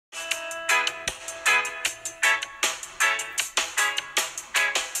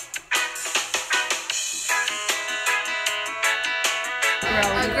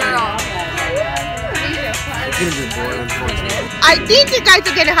gonna be a boy, unfortunately. I think you guys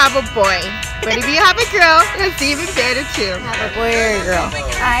are gonna have a boy. But if you have a girl, it's even better too. Have a boy or a girl?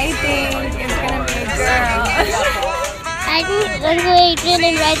 I think it's gonna be a girl. I think Uncle Adrian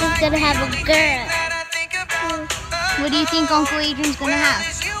and Raiza is gonna have a girl. What do you think Uncle Adrian's gonna have?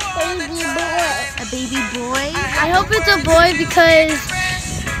 Baby boy. A baby boy? I hope it's a boy because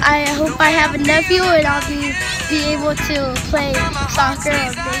I hope I have a nephew and I'll be able to play soccer or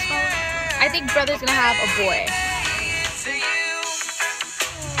baseball. I think brother's gonna have a boy.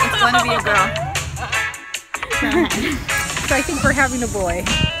 It's gonna be a girl. So I think we're having a boy.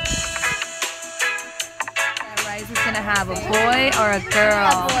 Raiza's gonna have a boy or a girl?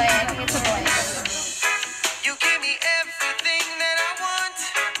 A boy. I think it's a boy.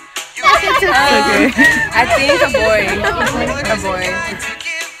 Okay. I think a boy. A boy. A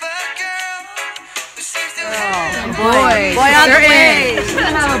boy. Boy on the way. You're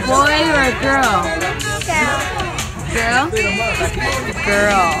gonna have a boy or a girl? Girl.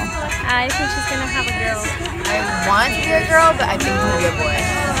 Girl. I think she's gonna have a girl. I want to be a girl, but I think it's gonna be a boy.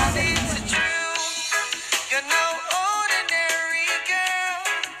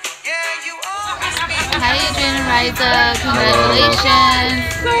 Hi Adrian and Raiza, congratulations.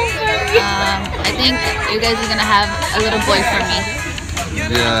 I think you guys are gonna have a little boy for me.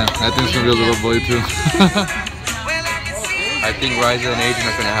 Yeah, I think it's gonna be a little boy too. I think Raiza and Adrian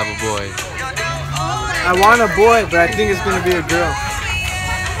are gonna have a boy. I want a boy, but I think it's gonna be a girl.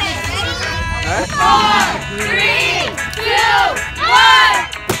 4, 3, 2, 1.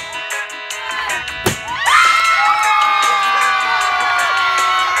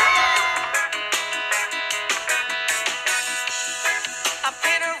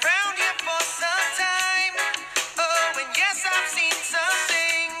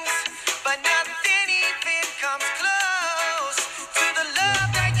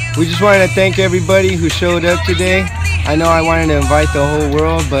 We just wanted to thank everybody who showed up today. I know I wanted to invite the whole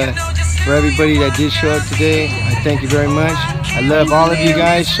world, but for everybody that did show up today, I thank you very much. I love all of you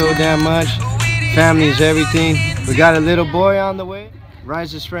guys so damn much. Family is everything. We got a little boy on the way.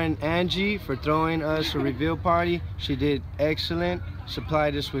 Raiza's friend Angie for throwing us a reveal party. She did excellent.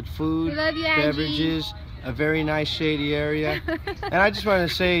 Supplied us with food, beverages, a very nice shady area. And I just want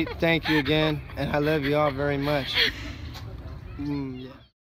to say thank you again, and I love you all very much. Yeah.